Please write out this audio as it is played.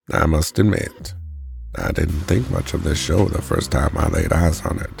I must admit, I didn't think much of this show the first time I laid eyes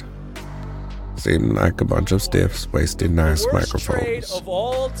on it. Seemed like a bunch of stiffs wasting nice the worst microphones. trade of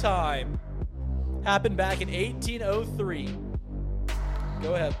all time happened back in 1803.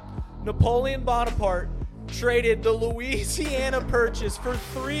 Go ahead. Napoleon Bonaparte traded the Louisiana Purchase for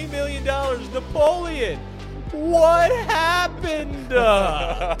 $3 million. Napoleon, what happened?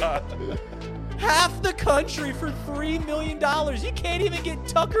 Half the country for $3 million. You can't even get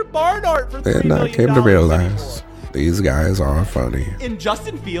Tucker Barnhart for $3 million. Then I came to realize these guys are funny. And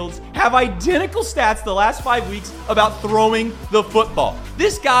Justin Fields have identical stats the last 5 weeks about throwing the football.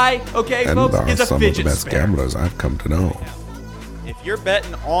 This guy, okay, And folks, are is a some of the fidget best spinner. gamblers I've come to know. If you're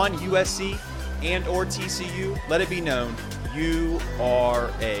betting on USC and or TCU, let it be known you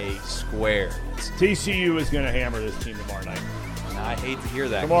are a square. TCU is going to hammer this team tomorrow night. I hate to hear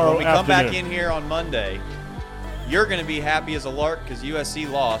that. Tomorrow When we come back afternoon. in here on Monday, you're going to be happy as a lark because USC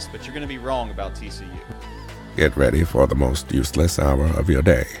lost, but you're going to be wrong about TCU. Get ready for the most useless hour of your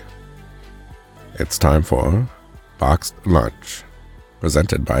day. It's time for Boxed Lunch,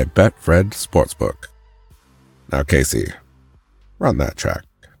 presented by Betfred Sportsbook. Now, Casey, run that track.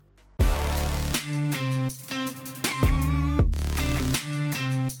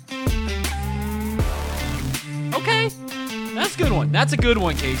 Okay, that's a good one. That's a good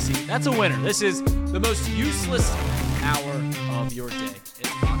one, Casey. That's a winner. This is the most useless hour of your day.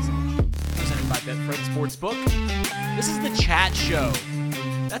 It's Box Lunch, presented by Betfred Sportsbook. This is the chat show.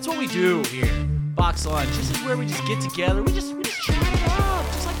 That's what we do here. Box Lunch. This is where we just get together. We just chat it up,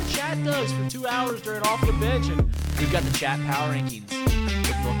 just like the chat does for 2 hours during Off the Bench. And we've got the chat power rankings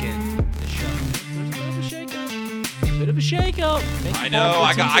to bookend the show. There's a bit of a shakeup. I know.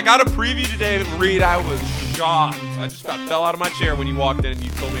 I got a preview today, Reid. I was shocked. I just about fell out of my chair when you walked in and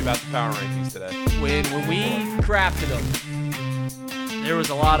you told me about the power rankings today. When we crafted them, there was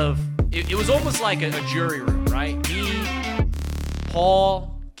a lot of it was almost like a jury room, right? Me,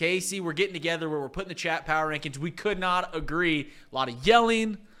 Paul, Casey, we're getting together where we're putting the chat power rankings. We could not agree. A lot of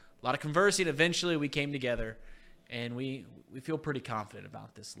yelling, a lot of conversing. Eventually we came together and we feel pretty confident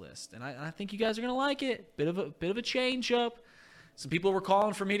about this list. And I think you guys are gonna like it. Bit of a change up. Some people were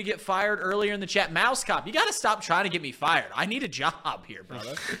calling for me to get fired earlier in the chat. Mouse Cop, you got to stop trying to get me fired. I need a job here,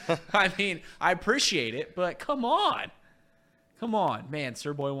 brother. I mean, I appreciate it, but come on. Come on. Man,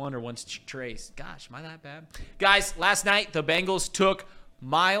 Sir Boy Wonder wants Trace. Gosh, am I that bad? Guys, last night the Bengals took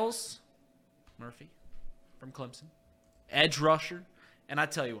Myles Murphy from Clemson, edge rusher. And I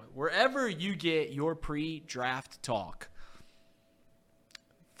tell you what, wherever you get your pre-draft talk,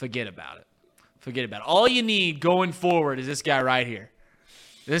 forget about it. Forget about it. All you need going forward is this guy right here.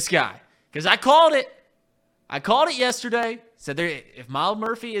 This guy. Because I called it. I called it yesterday. Said if Myles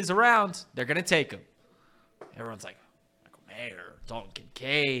Murphy is around, they're going to take him. Everyone's like, Michael Mayer, Dalton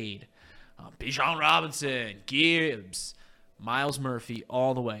Kincaid, Bijan Robinson, Gibbs, Myles Murphy,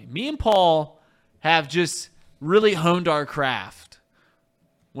 all the way. Me and Paul have just really honed our craft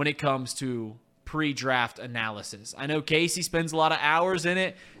when it comes to pre-draft analysis. I know Casey spends a lot of hours in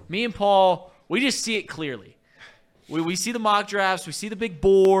it. Me and Paul, we just see it clearly. We see the mock drafts. We see the big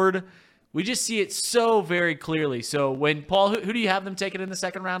board. We just see it so very clearly. So when, Paul, who do you have them taking in the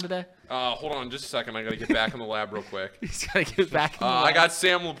second round today? Hold on just a second. I got to get back in the lab real quick. He's got to get back in the lab. I got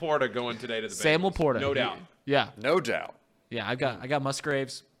Sam Laporta going today to the Bengals. Sam Laporta. No doubt. Yeah. No doubt. Yeah, I got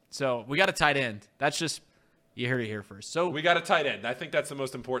Musgraves. So we got a tight end. That's just, you heard it here first. So We got a tight end. I think that's the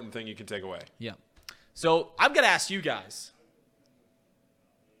most important thing you can take away. yeah. So I'm going to ask you guys,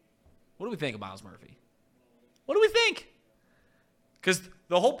 what do we think of Myles Murphy? What do we think? Because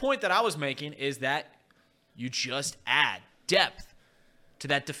the whole point that I was making is that you just add depth to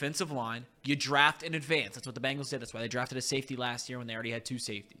that defensive line. You draft in advance. That's what the Bengals did. That's why they drafted a safety last year when they already had 2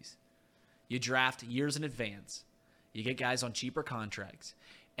 safeties. You draft years in advance. You get guys on cheaper contracts,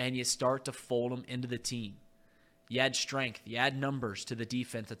 and you start to fold them into the team. You add strength. You add numbers to the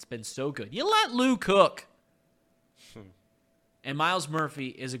defense that's been so good. You let Lou cook. And Myles Murphy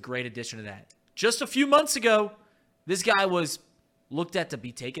is a great addition to that. Just a few months ago, this guy was looked at to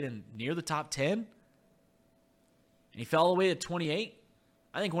be taken in near the top 10. And he fell all the way to 28.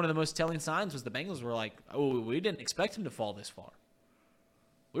 I think one of the most telling signs was the Bengals were like, oh, we didn't expect him to fall this far.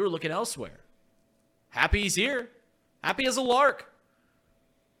 We were looking elsewhere. Happy he's here. Happy as a lark.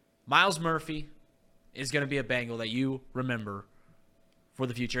 Myles Murphy is going to be a Bengal that you remember for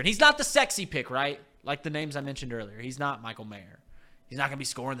the future. And he's not the sexy pick, right? Like the names I mentioned earlier. He's not Michael Mayer. He's not going to be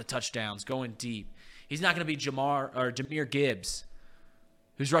scoring the touchdowns, going deep. He's not going to be Jahmyr Gibbs,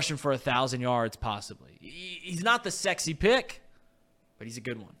 who's rushing for 1,000 yards possibly. He's not the sexy pick, but he's a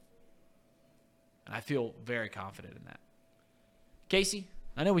good one. And I feel very confident in that. Casey,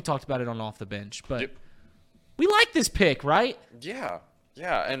 I know we talked about it on Off the Bench, but Yep. we like this pick, right? Yeah.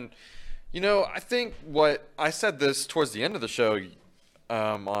 And, I think what I said this towards the end of the show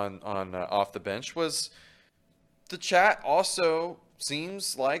on Off the Bench was the chat also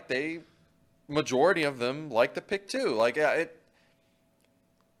seems like majority of them like the pick too. Like,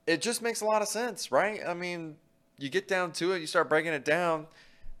 it just makes a lot of sense, right? I mean, you get down to it, you start breaking it down.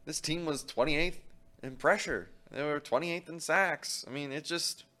 This team was 28th in pressure. They were 28th in sacks. I mean, it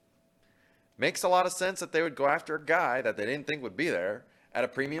just makes a lot of sense that they would go after a guy that they didn't think would be there at a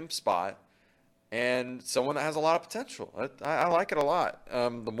premium spot and someone that has a lot of potential. I like it a lot.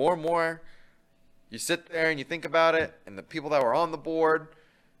 The more and more you sit there and you think about it, and the people that were on the board,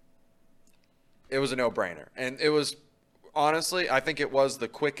 it was a no-brainer. And it was, honestly, I think it was the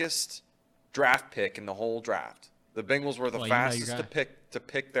quickest draft pick in the whole draft. The Bengals were the fastest to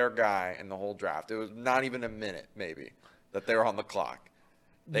pick their guy in the whole draft. It was not even a minute, maybe, that they were on the clock.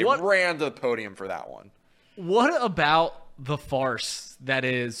 They ran to the podium for that one. What about the farce that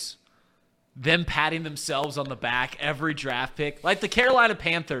is them patting themselves on the back every draft pick? Like the Carolina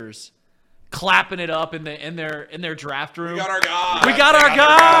Panthers clapping it up in their draft room. We got our guy. We got our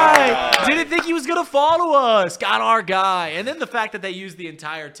guy. Didn't think he was going to follow us. Got our guy. And then the fact that they used the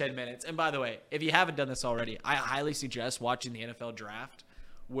entire 10 minutes. And by the way, if you haven't done this already, I highly suggest watching the NFL draft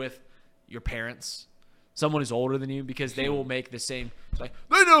with your parents, someone who's older than you, because they will make the same. It's like,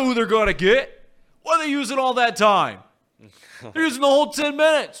 they know who they're going to get. Why are they using all that time? They're using the whole 10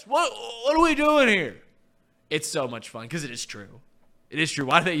 minutes. What are we doing here? It's so much fun because it is true. It is true.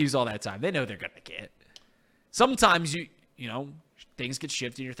 Why do they use all that time? They know they're going to get. Sometimes you know, things get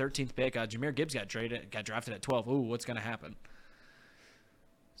shifted. Your 13th pick, Jahmyr Gibbs got drafted at 12. Ooh, what's going to happen?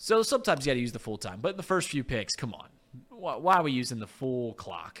 So sometimes you got to use the full time. But in the first few picks, come on. Why are we using the full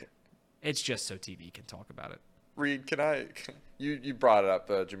clock? It's just so TV can talk about it. Reid, you brought it up,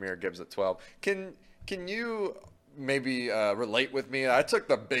 Jahmyr Gibbs at 12. Can you maybe relate with me? I took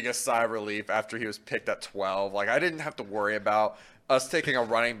the biggest sigh of relief after he was picked at 12. Like, I didn't have to worry about us taking a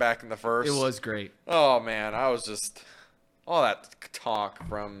running back in the first. It was great. Oh, man. I was just – all that talk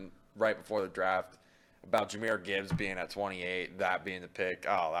from right before the draft about Jahmyr Gibbs being at 28, that being the pick.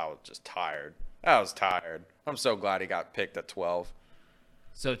 Oh, that was just tired. I was tired. I'm so glad he got picked at 12.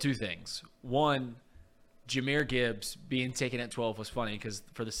 So two things. One, Jahmyr Gibbs being taken at 12 was funny because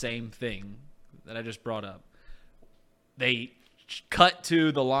for the same thing that I just brought up, they cut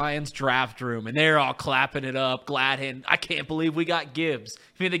to the Lions draft room, and they're all clapping it up, glad hand. I can't believe we got Gibbs.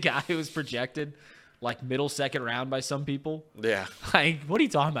 I mean, the guy who was projected like middle second round by some people. Yeah. Like, what are you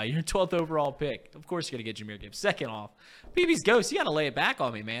talking about? You're a 12th overall pick. Of course you're going to get Jahmyr Gibbs. Second off, BB's ghost, you got to lay it back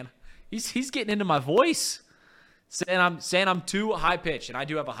on me, man. He's getting into my voice. Saying I'm too high pitched, and I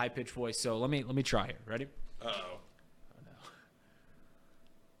do have a high pitched voice. So let me try here. Ready? Uh-oh. Oh, no.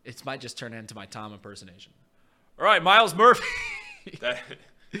 It might just turn into my Tom impersonation. All right, Myles Murphy.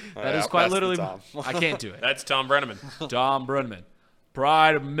 That is quite literally. I can't do it. That's Tom Brenneman. Tom Brenneman,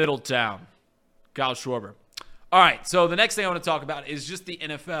 pride of Middletown, Kyle Schwarber. All right, so the next thing I want to talk about is just the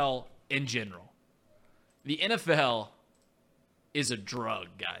NFL in general. The NFL is a drug,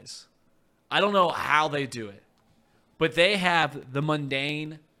 guys. I don't know how they do it. But they have the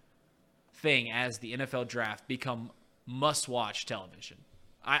mundane thing as the NFL draft become must-watch television.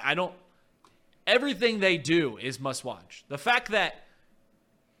 I don't – everything they do is must-watch. The fact that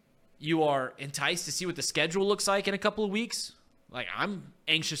you are enticed to see what the schedule looks like in a couple of weeks, like I'm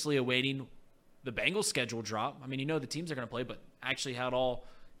anxiously awaiting the Bengals schedule drop. I mean, you know the teams are going to play, but actually how it all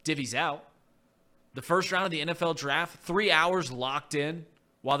divvies out. The first round of the NFL draft, 3 hours locked in.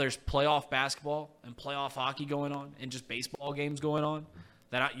 While there's playoff basketball and playoff hockey going on and just baseball games going on,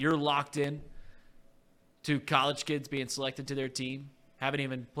 that you're locked in to college kids being selected to their team, haven't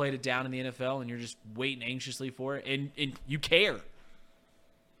even played it down in the NFL, and you're just waiting anxiously for it. And you care.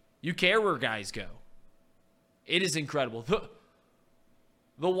 You care where guys go. It is incredible.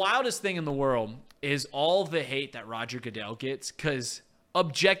 The wildest thing in the world is all the hate that Roger Goodell gets because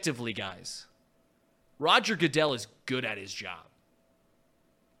objectively, guys, Roger Goodell is good at his job.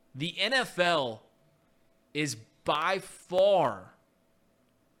 The NFL is by far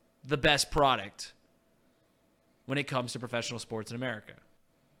the best product when it comes to professional sports in America.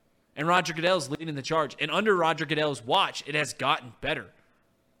 And Roger Goodell is leading the charge. And under Roger Goodell's watch, it has gotten better.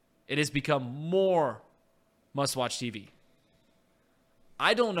 It has become more must-watch TV.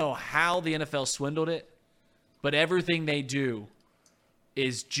 I don't know how the NFL swindled it, but everything they do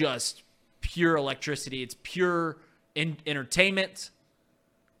is just pure electricity. It's pure entertainment.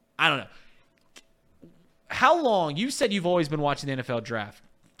 I don't know. How long? You said you've always been watching the NFL draft,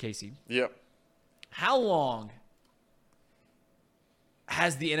 Casey. Yep. How long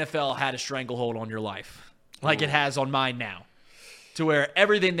has the NFL had a stranglehold on your life like it has on mine now, to where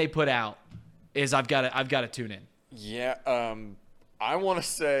everything they put out is I've got to tune in? Yeah, I want to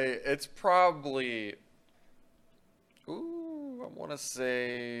say it's probably. I want to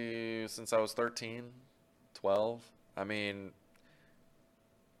say since I was 13, 12. I mean,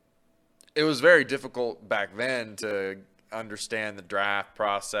 it was very difficult back then to understand the draft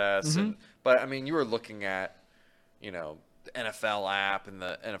process, but I mean, you were looking at, the NFL app and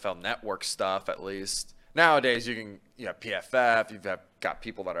the NFL Network stuff. At least nowadays, you have PFF. You've got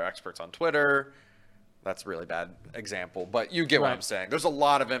people that are experts on Twitter. That's a really bad example, but you get what I'm saying. There's a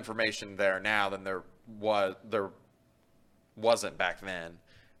lot of information there now than there wasn't back then.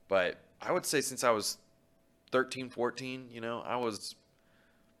 But I would say since I was 13, 14, I was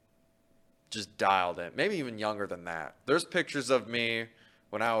just dialed in. Maybe even younger than that. There's pictures of me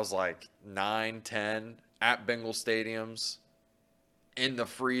when I was like 9, 10 at Bengal stadiums in the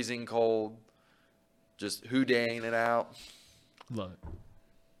freezing cold, just hoodaying it out. Love it.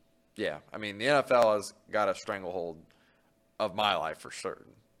 Yeah, I mean, the NFL has got a stranglehold of my life for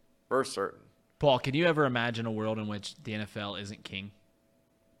certain. For certain. Paul, can you ever imagine a world in which the NFL isn't king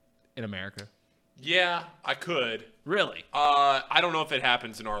in America? Yeah, I could. Really? I don't know if it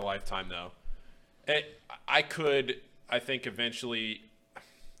happens in our lifetime, though. I think eventually,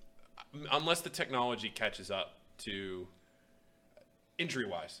 unless the technology catches up to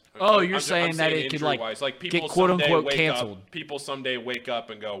injury-wise. You're saying that it could like people get quote-unquote canceled. People someday wake up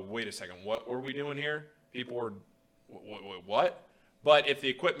and go, wait a second, what were we doing here? People were, what? But if the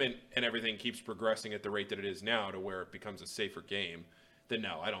equipment and everything keeps progressing at the rate that it is now to where it becomes a safer game, then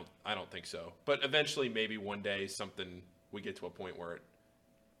no, I don't think so. But eventually, maybe one day, we get to a point where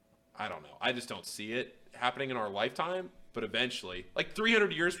I don't know. I just don't see it happening in our lifetime. But eventually, like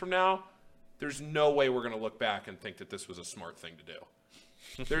 300 years from now, there's no way we're going to look back and think that this was a smart thing to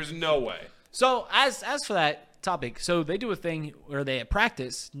do. There's no way. So as for that topic, so they do a thing where they at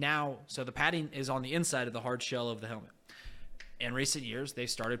practice now, so the padding is on the inside of the hard shell of the helmet. In recent years, they've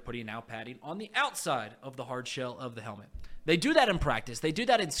started putting out padding on the outside of the hard shell of the helmet. They do that in practice. They do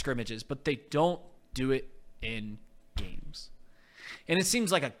that in scrimmages, but they don't do it in games. And it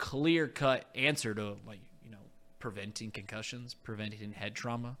seems like a clear-cut answer to, preventing concussions, preventing head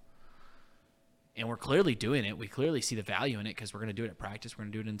trauma. And we're clearly doing it. We clearly see the value in it because we're going to do it at practice. We're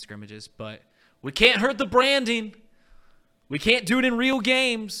going to do it in scrimmages. But we can't hurt the branding. We can't do it in real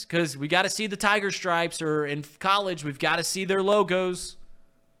games because we got to see the tiger stripes, or in college, we've got to see their logos.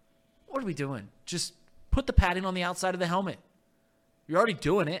 What are we doing? Just put the padding on the outside of the helmet. You're already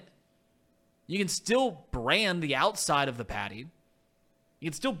doing it. You can still brand the outside of the padding. You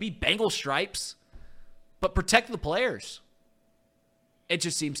can still be Bengal stripes, but protect the players. It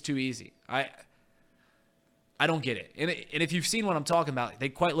just seems too easy. I don't get it. And if you've seen what I'm talking about, they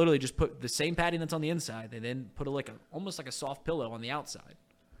quite literally just put the same padding that's on the inside. They then put almost like a soft pillow on the outside,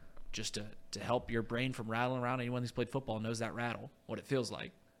 just to help your brain from rattling around. Anyone who's played football knows that rattle, what it feels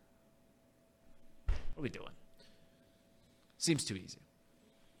like. What are we doing? Seems too easy.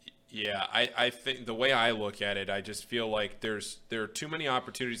 Yeah, I think the way I look at it, I just feel like there are too many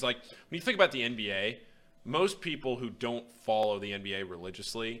opportunities. Like when you think about the NBA, most people who don't follow the NBA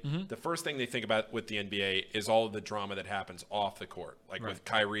religiously, the first thing they think about with the NBA is all of the drama that happens off the court, like with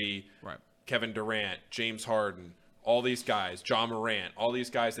Kyrie, Kevin Durant, James Harden, all these guys, Ja Morant, all these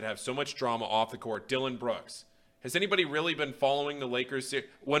guys that have so much drama off the court, Dylan Brooks. Has anybody really been following the Lakers?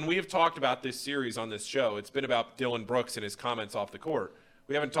 When we have talked about this series on this show, it's been about Dylan Brooks and his comments off the court.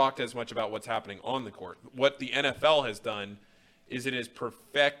 We haven't talked as much about what's happening on the court. What the NFL has done is it has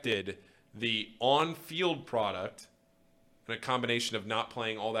perfected the on-field product and a combination of not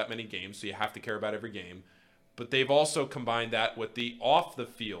playing all that many games, so you have to care about every game. But they've also combined that with the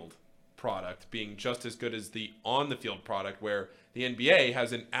off-the-field product being just as good as the on-the-field product, where the NBA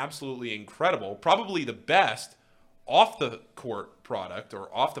has an absolutely incredible, probably the best off-the-court product or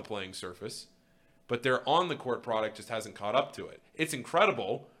off-the-playing surface, but their on-the-court product just hasn't caught up to it. It's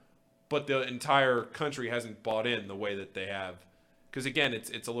incredible, but the entire country hasn't bought in the way that they have. Because, again,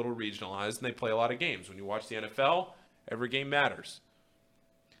 it's a little regionalized, and they play a lot of games. When you watch the NFL, every game matters.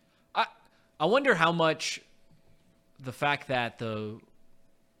 I wonder how much the fact that the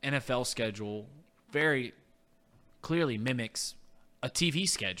NFL schedule very clearly mimics a TV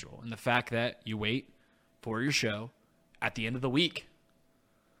schedule, and the fact that you wait for your show at the end of the week.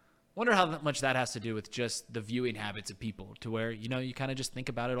 Wonder how much that has to do with just the viewing habits of people, to where, you kind of just think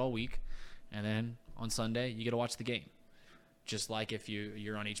about it all week, and then on Sunday, you get to watch the game. Just like if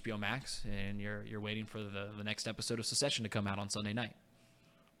you're on HBO Max and you're waiting for the next episode of Succession to come out on Sunday night.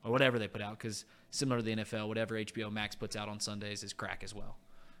 or whatever they put out, because similar to the NFL, whatever HBO Max puts out on Sundays is crack as well.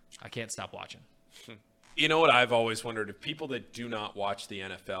 I can't stop watching. You know what I've always wondered? If people that do not watch the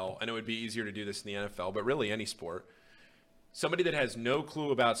NFL, and it would be easier to do this in the NFL, but really any sport, somebody that has no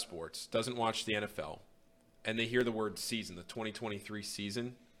clue about sports, doesn't watch the NFL, and they hear the word season, the 2023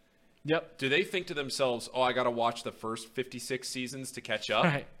 season, Yep. do they think to themselves, oh, I got to watch the first 56 seasons to catch up?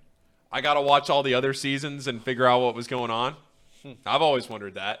 Right. I got to watch all the other seasons and figure out what was going on? I've always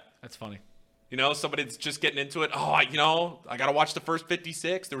wondered that. That's funny. You know, somebody that's just getting into it, I got to watch the first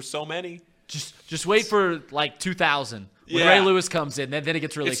 56. There were so many. Just wait for like 2000 when Yeah. Ray Lewis comes in. Then it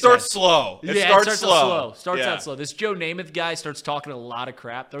gets really It starts exciting. slow. It starts starts slow. out slow. Starts Yeah. out slow. This Joe Namath guy starts talking a lot of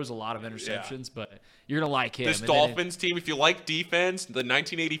crap. There was a lot of interceptions, but you're going to like him. This And then Dolphins team, if you like defense, the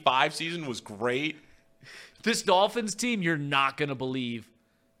 1985 season was great. this Dolphins team, you're not going to believe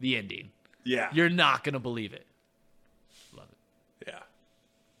the ending. Yeah. You're not going to believe it. Love it. Yeah.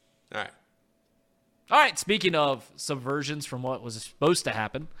 All right. All right, speaking of subversions from what was supposed to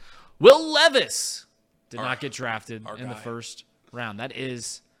happen, Will Levis did not get drafted in the guy. first round. That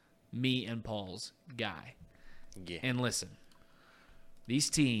is me and Paul's guy. Yeah. And listen, these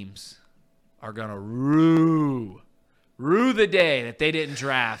teams are going to rue the day that they didn't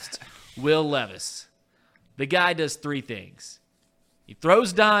draft Will Levis. The guy does three things. He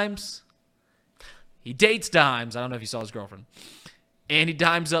throws dimes. He dates dimes. I don't know if you saw his girlfriend. And he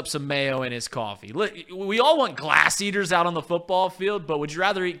dimes up some mayo in his coffee. Look, we all want glass eaters out on the football field, but would you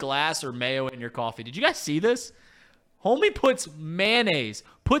rather eat glass or mayo in your coffee? Did you guys see this? Homie puts mayonnaise,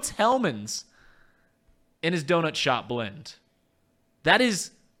 puts Hellman's in his donut shop blend. That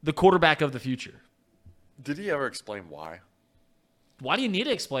is the quarterback of the future. Did he ever explain why? Why do you need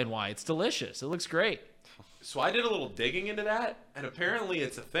to explain why? It's delicious. It looks great. So I did a little digging into that, and apparently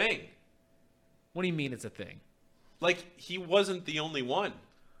it's a thing. What do you mean it's a thing? Like, he wasn't the only one.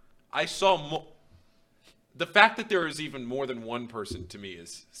 I saw the fact that there is even more than one person, to me,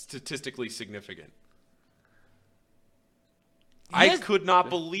 is statistically significant. I could not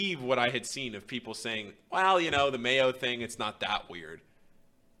believe what I had seen of people saying, well, the mayo thing, it's not that weird.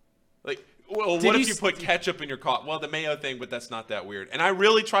 Like, well, what if you put ketchup in your coffee? Well, the mayo thing, but that's not that weird. And I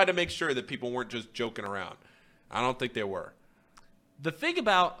really tried to make sure that people weren't just joking around. I don't think they were. The thing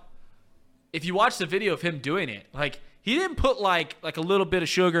about, if you watch the video of him doing it, like, he didn't put like a little bit of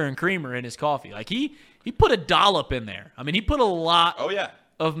sugar and creamer in his coffee. Like, he put a dollop in there. I mean, he put a lot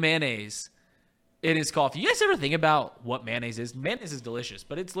of mayonnaise in his coffee. You guys ever think about what mayonnaise is? Mayonnaise is delicious,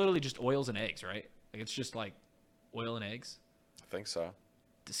 but it's literally just oils and eggs, right? Like, it's just like oil and eggs. I think so.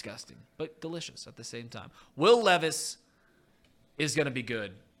 Disgusting, but delicious at the same time. Will Levis is going to be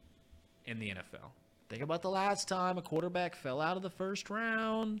good in the NFL. Think about the last time a quarterback fell out of the first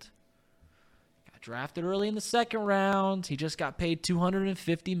round. Got drafted early in the second round. He just got paid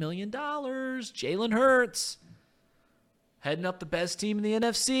 $250 million. Jalen Hurts heading up the best team in the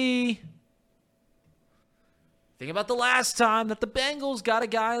NFC. Think about the last time that the Bengals got a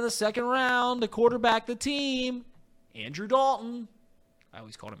guy in the second round to quarterback the team. Andrew Dalton. I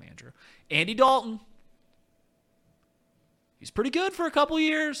always called him Andrew. Andy Dalton. He's pretty good for a couple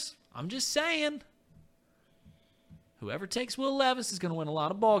years. I'm just saying. Whoever takes Will Levis is going to win a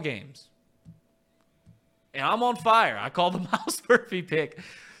lot of ball games. And I'm on fire. I called the Myles Murphy pick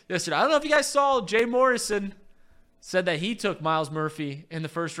yesterday. I don't know if you guys saw, Jay Morrison said that he took Myles Murphy in the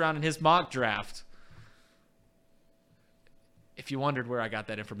first round in his mock draft. If you wondered where I got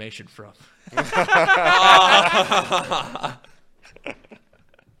that information from.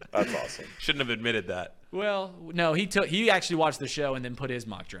 That's awesome. Shouldn't have admitted that. Well, no, he actually watched the show and then put his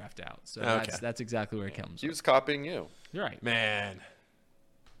mock draft out. So Okay. that's exactly where it comes He from. was copying you. You're right. Man.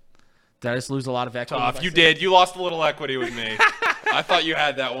 Did I just lose a lot of equity? If you did, you lost a little equity with me. I thought you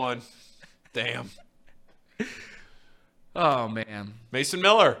had that one. Damn. Oh, man. Mason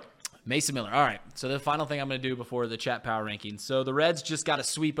Miller. Mason Miller. All right. So the final thing I'm going to do before the chat power rankings. So the Reds just got a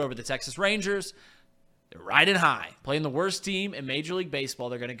sweep over the Texas Rangers. They're riding high, playing the worst team in Major League Baseball.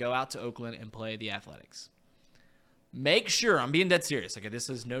 They're going to go out to Oakland and play the Athletics. Make sure, I'm being dead serious. Okay, this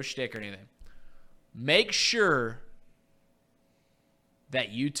is no shtick or anything. Make sure that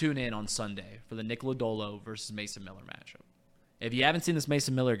you tune in on Sunday for the Nick Lodolo versus Mason Miller matchup. If you haven't seen this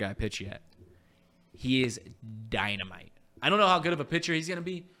Mason Miller guy pitch yet, he is dynamite. I don't know how good of a pitcher he's going to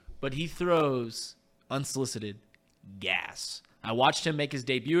be, but he throws unsolicited gas. I watched him make his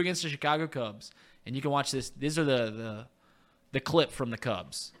debut against the Chicago Cubs, and you can watch this. These are the clip from the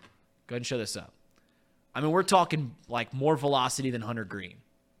Cubs. Go ahead and show this up. I mean, we're talking like more velocity than Hunter Green.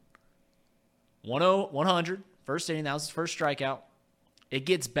 100, first inning, that was his first strikeout. It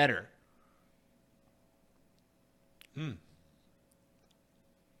gets better.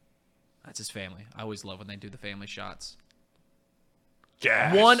 That's his family. I always love when they do the family shots.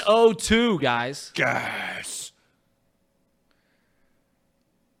 Gas. 102, guys. Gas.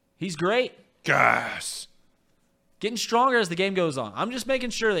 He's great. Gas. Getting stronger as the game goes on. I'm just making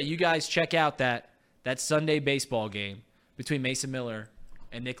sure that you guys check out that Sunday baseball game between Mason Miller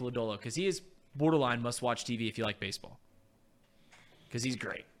and Nick Lodolo, because he is borderline must-watch TV if you like baseball. Because he's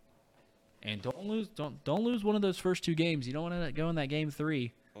great. And don't lose one of those first 2 games. You don't want to go in that game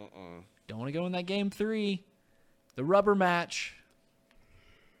 3. Don't want to go in that game 3. The rubber match.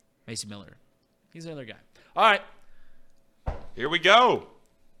 Mason Miller. He's another guy. All right. Here we go.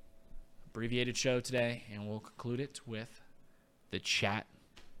 Abbreviated show today, and we'll conclude it with the Chat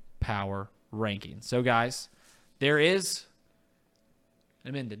Power ranking. So, guys, there is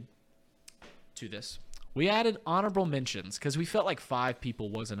an amendment to this. We added honorable mentions because we felt like 5 people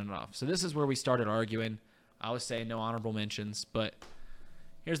wasn't enough. So this is where we started arguing. I was saying no honorable mentions, but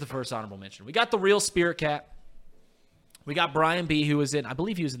here's the first honorable mention. We got the Real Spirit Cat. We got Brian B., who was in, I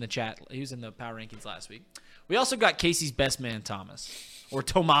believe he was in the chat. He was in the Power Rankings last week. We also got Casey's best man, Thomas, or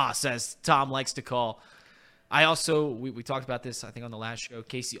Tomas, as Tom likes to call. We talked about this, I think, on the last show.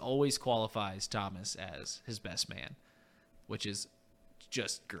 Casey always qualifies Thomas as his best man, which is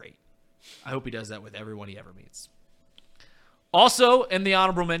just great. I hope he does that with everyone he ever meets. Also, in the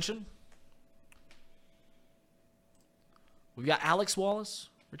honorable mention, we've got Alex Wallace,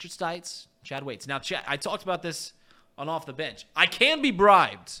 Richard Stites, Chad Waits. Now, Chad, I talked about this on Off the Bench. I can be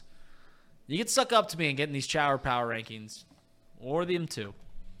bribed. You can suck up to me and get in these Power rankings, or them too,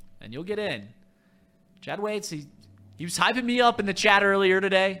 and you'll get in. Chad Waits, he was hyping me up in the chat earlier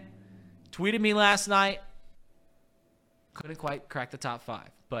today, tweeted me last night. Couldn't quite crack the top 5,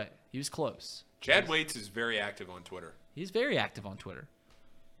 but he was close. Chad Waits is very active on Twitter. He's very active on Twitter.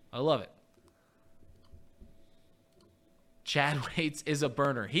 I love it. Chad Waits is a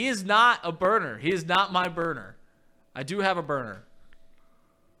burner. He is not a burner. He is not my burner. I do have a burner,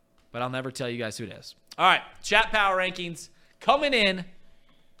 but I'll never tell you guys who it is. All right, Chat Power Rankings. Coming in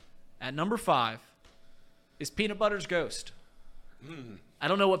at number 5 is Peanut Butter's Ghost. I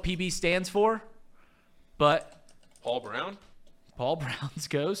don't know what PB stands for, but Paul Brown? Paul Brown's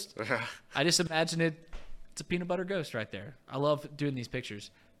Ghost. I just imagine it's a peanut butter ghost right there. I love doing these pictures.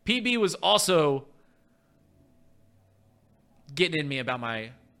 PB was also getting in me about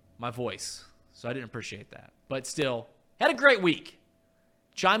my voice, so I didn't appreciate that. But still, had a great week.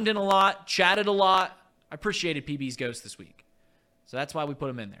 Chimed in a lot, chatted a lot. I appreciated PB's Ghost this week. So that's why we put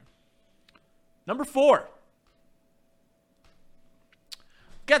him in there. Number 4.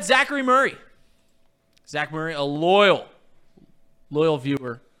 Got Zachary Murray. Zach Murray, a loyal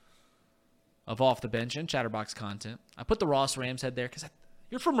viewer of Off the Bench and Chatterbox content. I put the Ross Rams head there because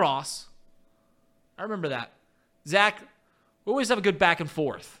you're from Ross. I remember that. Zach, we always have a good back and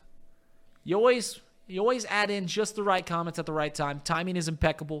forth. You always add in just the right comments at the right time. Timing is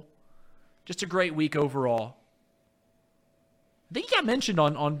impeccable. Just a great week overall. I think he got mentioned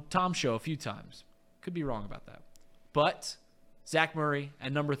on Tom's show a few times. Could be wrong about that. But Zach Murray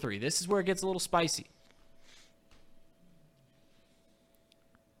at number 3. This is where it gets a little spicy.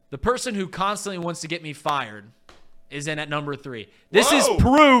 The person who constantly wants to get me fired is in at number 3. This is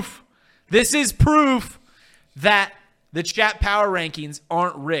proof. This is proof that the Chat Power Rankings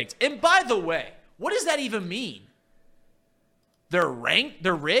aren't rigged. And by the way, what does that even mean? They're ranked?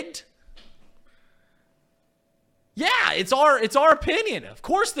 They're rigged? Yeah, it's our opinion. Of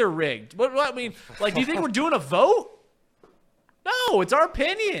course they're rigged. What I mean, like, do you think we're doing a vote? No, it's our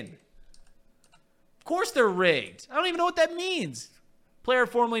opinion. Of course they're rigged. I don't even know what that means. Player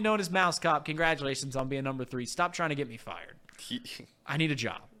formerly known as Mouse Cop, congratulations on being number 3. Stop trying to get me fired. I need a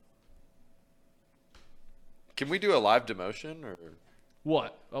job. Can we do a live demotion or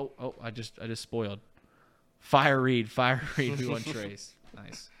what? Oh, I just spoiled. Fire Reid. We want Trace.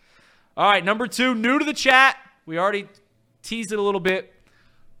 Nice. All right, number 2, new to the chat. We already teased it a little bit.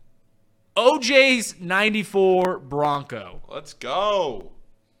 OJ's 94 Bronco. Let's go.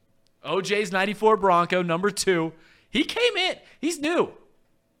 OJ's 94 Bronco, number 2. He came in. He's new.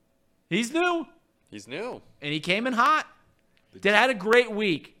 He's new. And he came in hot. Had a great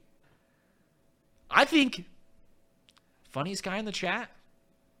week. I think funniest guy in the chat.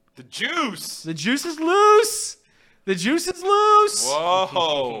 The juice. The juice is loose. The juice is loose.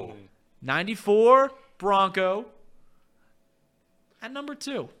 Whoa. 94 Bronco at number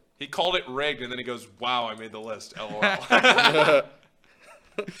 2. He called it rigged, and then he goes, wow, I made the list. LOL.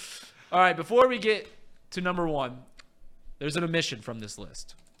 All right, before we get to number 1, there's an omission from this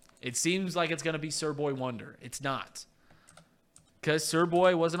list. It seems like it's going to be Sir Boy Wonder. It's not. Because Sir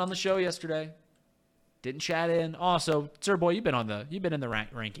Boy wasn't on the show yesterday. Didn't chat in. Also, Sir Boy, you've been in the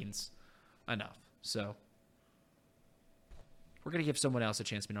rankings enough. So we're going to give someone else a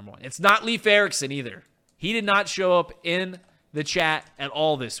chance to be number one. It's not Leif Erikson either. He did not show up in the chat at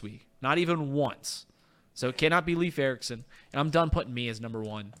all this week. Not even once. So it cannot be Leif Erikson. And I'm done putting me as number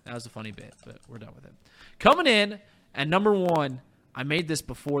one. That was a funny bit, but we're done with it. Coming in at number one, I made this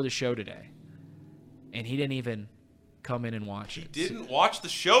before the show today. And he didn't even come in and watch it. He didn't watch the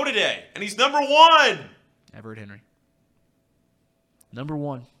show today, and he's number one. Everett Henry. Number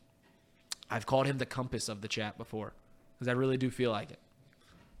one. I've called him the compass of the chat before, because I really do feel like it.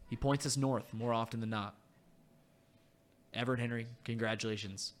 He points us north more often than not. Everett Henry,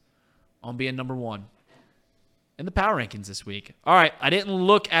 congratulations on being number one in the power rankings this week. All right, I didn't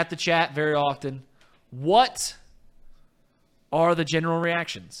look at the chat very often. What are the general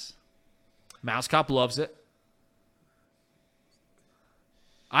reactions? Mouse Cop loves it.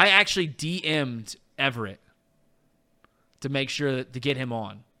 I actually DM'd Everett to make sure to get him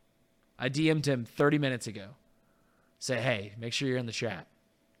on. I DM'd him 30 minutes ago. Say, hey, make sure you're in the chat.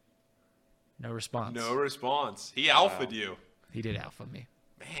 No response. No response. He alphaed you. He did alpha me.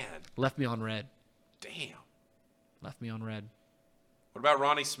 Man. Left me on red. Damn. Left me on red. What about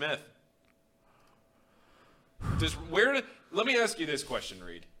Ronnie Smith? Let me ask you this question,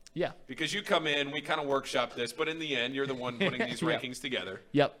 Reid. Yeah. Because you come in, we kind of workshop this, but in the end, you're the one putting these rankings together.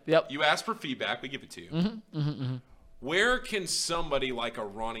 Yep. You ask for feedback, we give it to you. Where can somebody like a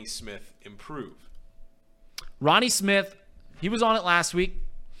Ronnie Smith improve? Ronnie Smith, he was on it last week.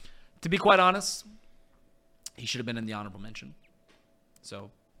 To be quite honest, he should have been in the honorable mention.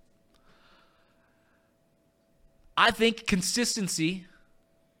 So, I think consistency,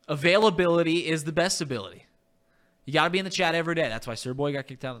 availability is the best ability. You got to be in the chat every day. That's why Sir Boy got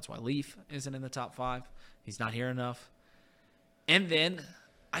kicked out. That's why Leaf isn't in the top 5. He's not here enough. And then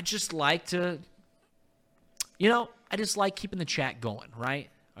I just like to, I just like keeping the chat going, right?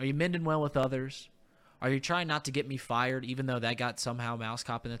 Are you mending well with others? Are you trying not to get me fired, even though that got somehow Mouse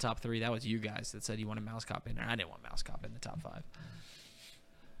Cop in the top 3? That was you guys that said you wanted Mouse Cop in there. I didn't want Mouse Cop in the top 5.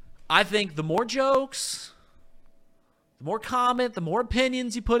 I think the more jokes, the more comment, the more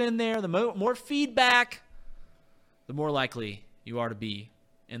opinions you put in there, the more feedback, the more likely you are to be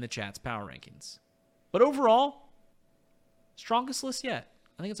in the chat's power rankings. But overall, strongest list yet.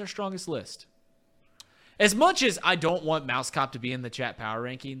 I think it's our strongest list. As much as I don't want Mouse Cop to be in the chat power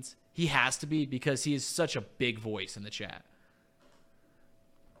rankings, he has to be because he is such a big voice in the chat.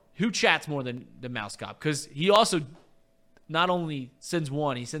 Who chats more than Mouse Cop? Because he also not only sends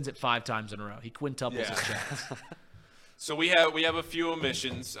one, he sends it 5 times in a row. He quintuples his chats. So we have a few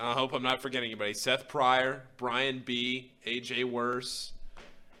omissions. I hope I'm not forgetting anybody. Seth Pryor, Brian B, AJ Worse,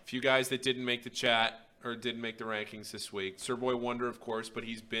 a few guys that didn't make the chat or didn't make the rankings this week. Sir Boy Wonder, of course, but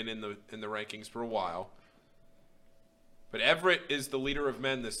he's been in the rankings for a while. But Everett is the leader of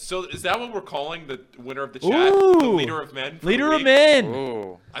men. So is that what we're calling the winner of the chat? Ooh, the leader of men? Leader of men.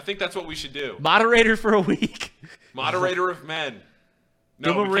 Ooh. I think that's what we should do. Moderator for a week. Moderator of men.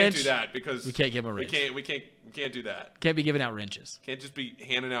 No, Give him a we wrench. can't do that because We can't give him a wrench. We can't do that. Can't be giving out wrenches. Can't just be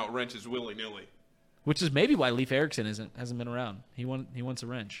handing out wrenches willy-nilly. Which is maybe why Leif Erikson hasn't been around. He wants a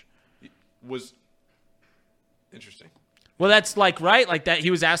wrench. Was interesting. Well, that's right? Like that he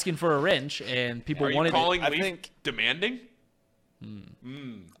was asking for a wrench and people Are you wanted calling it. Leaf demanding?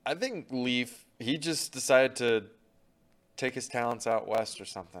 I think Leaf, he just decided to take his talents out west or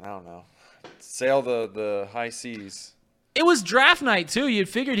something. I don't know. Sail the high seas. It was draft night, too. You'd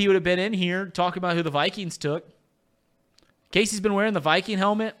figured he would have been in here talking about who the Vikings took. Casey's been wearing the Viking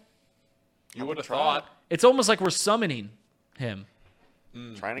helmet. You would have thought. It's almost like we're summoning him.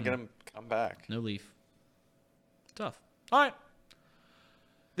 Trying to get him to come back. No Leaf. Tough. All right.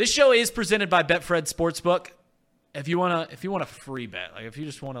 This show is presented by Betfred Sportsbook. If you want a free bet, like if you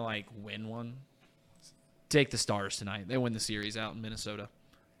just want to win one, take the Stars tonight. They win the series out in Minnesota.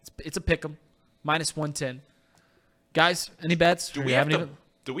 It's a pick 'em. -110. Guys, any bets? Do we have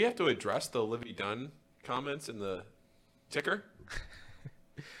to address the Livy Dunn comments in the ticker?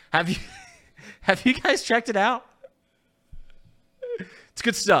 Have you guys checked it out? It's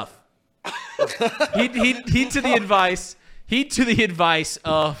good stuff. Heed to the advice. Heed to the advice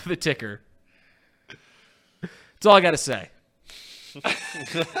of the ticker. That's all I got to say.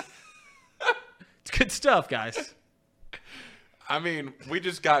 It's good stuff, guys. I mean, we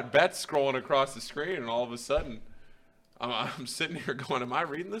just got bets scrolling across the screen, and all of a sudden, I'm sitting here going, am I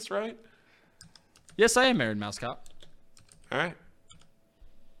reading this right? Yes, I am married, Mouse Cop. All right.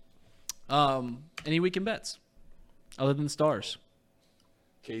 Any weekend bets other than the Stars?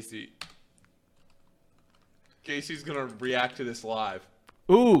 Casey's going to react to this live.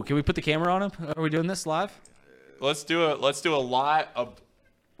 Ooh, can we put the camera on him? Are we doing this live? Let's do a live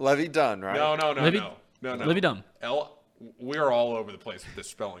Levy Dunn, right? No. Livy Dunn. We're all over the place with this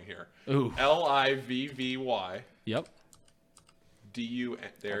spelling here. Ooh. Livvy. Yep. DU.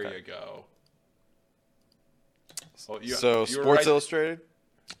 There you go. So you Sports were right. Illustrated?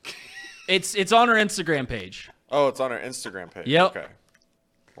 It's on our Instagram page. Oh, it's on our Instagram page. Yep. Okay.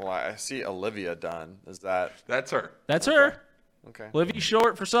 Well, I see Olivia Dunn. Is that That's her. That's her. okay? Livy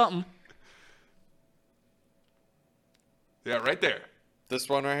short for something. Yeah, right there. This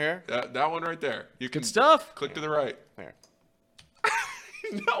one right here? That one right there. You can Good stuff. click to the right. Here.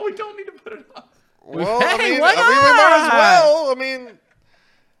 No, we don't need to put it up. Well, Hey, I mean, why we might as not? well. I mean,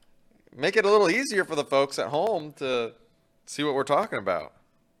 make it a little easier for the folks at home to see what we're talking about.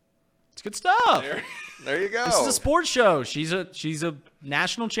 It's good stuff. There you go. This is a sports show. She's a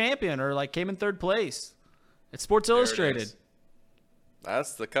national champion or like came in third place. It's Sports There it Illustrated. is.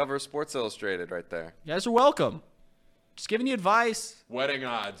 That's the cover of Sports Illustrated right there. You guys are welcome. Just giving you advice. Wedding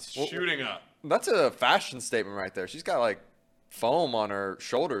odds shooting up. That's a fashion statement right there. She's got like foam on her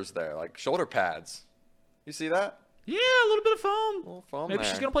shoulders there, like shoulder pads. You see that? Yeah, a little bit of foam. Little foam Maybe there.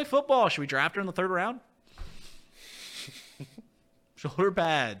 she's gonna play football. Should we draft her in the 3rd round? Shoulder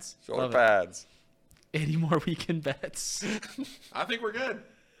pads. Shoulder Love it. pads. Any more weekend bets? I think we're good.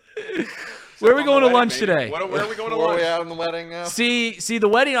 Where are we On going the to wedding, lunch baby. today? Where are we going to Where are lunch? we at on the wedding now? See, the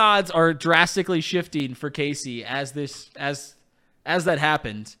wedding odds are drastically shifting for Casey as that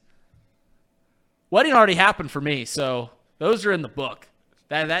happened. Wedding already happened for me, so those are in the book.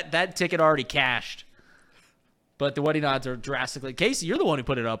 That ticket already cashed. But the wedding odds are drastically. Casey, you're the one who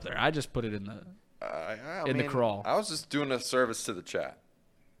put it up there. I just put it in the. I the crawl. I was just doing a service to the chat.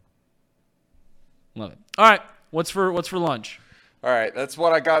 Love it. All right, what's for lunch? All right, that's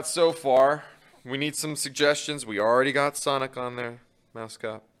what I got so far. We need some suggestions. We already got Sonic on there,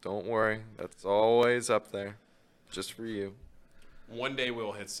 mascot. Don't worry, that's always up there, just for you. One day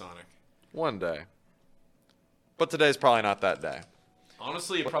we'll hit Sonic. One day. But today's probably not that day.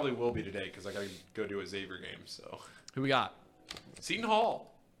 Honestly, it probably will be today because I got to go do a Xavier game. So Who we got? Seton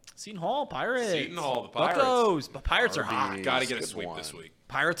Hall. Seton Hall, Pirates. Seton Hall, the Pirates. Buccos. But Pirates are hot. Got to get a Good sweep one. this week.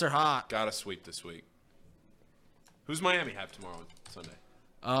 Pirates are hot. Got to sweep this week. Who's Miami have tomorrow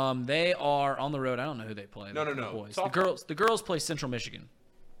Sunday? They are on the road. I don't know who they play. No. The boys. Softball. The girls play Central Michigan.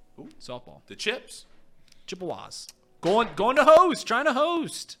 Who? Softball. The Chips. Chippewas. Going to host. Trying to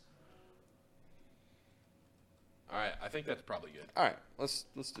host. All right, I think that's probably good. All right, let's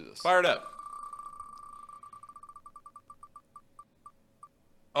do this. Fire it up.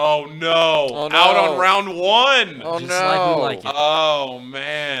 Oh no! Oh, no. Out on round one. Oh Just no! like we like it. Oh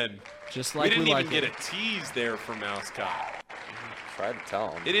man! Just We like didn't we even like get it. a tease there for Mousecock. Tried to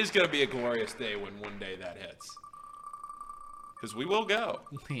tell him. It is going to be a glorious day when one day that hits. Because we will go.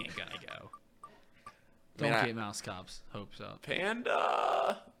 We ain't gonna go. mean, Don't I- get Mouse Cops hopes up.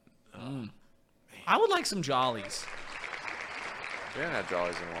 Panda. I would like some Jollies. We haven't had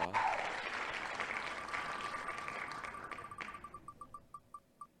Jollies in a while.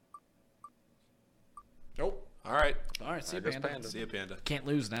 Nope. All right. All right, see you, There goes Panda. Panda. See you, Panda. Can't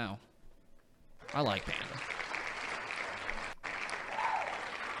lose now. I like Panda.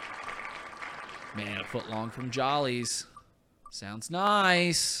 Man, a foot long from Jollies. Sounds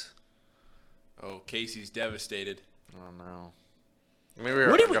nice. Oh, Casey's devastated. Oh no. I mean, we were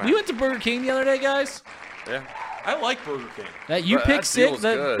What did we, gonna- we went to Burger King the other day, guys. Yeah. I like Burger King. That you Bro, pick that six. deal's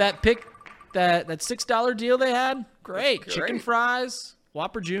good. That $6 deal they had. Great. Great. Chicken fries,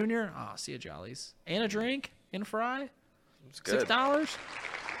 Whopper Jr. Oh, see ya, Jollies. And a drink and a fry. It's good. $6. It's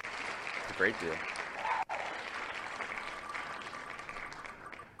a great deal.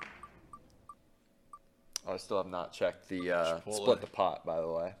 Oh, I still have not checked the Chipotle. split the pot, by the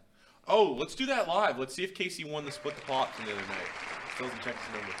way. Oh, let's do that live. Let's see if Casey won the split the pot from the other night. Still hasn't checked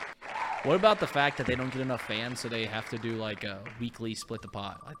his number. What about the fact that they don't get enough fans, so they have to do like a weekly split the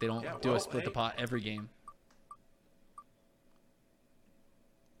pot? Like they don't Yeah, do well, a split the hey. pot every game.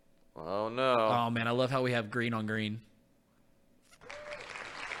 Oh no. Oh man, I love how we have green on green.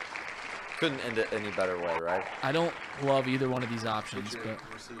 Couldn't end it any better way, right? I don't love either one of these options, Your but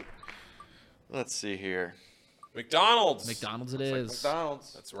receipt. Let's see here. McDonald's. McDonald's it Looks like is.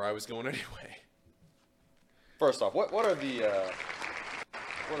 McDonald's. That's where I was going anyway. First off, what are the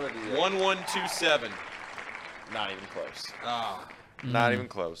 1127. not even close. Ah. Not even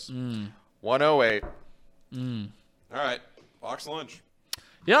close. 108. All right. Box lunch.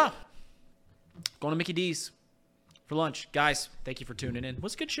 Yeah. Going to Mickey D's for lunch. Guys, thank you for tuning in.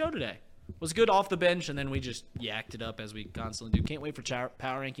 Was a good show today. Was good off the bench, and then we just yacked it up as we constantly do. Can't wait for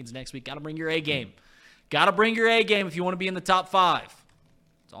power rankings next week. Got to bring your A game. Got to bring your A game if you want to be in the top 5.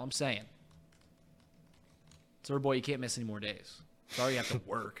 That's all I'm saying. Third boy, you can't miss any more days. Sorry you have to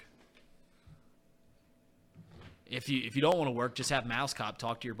work. If you don't want to work, just have Mouse Cop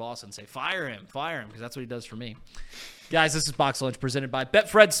talk to your boss and say, fire him, because that's what he does for me. Guys, this is Box Lunch presented by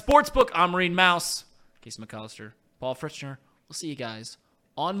Betfred Sportsbook. I'm Reid Mouse, Casey McAllister, Paul Fritzner. We'll see you guys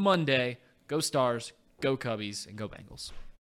on Monday. Go Stars, go Cubbies, and go Bengals.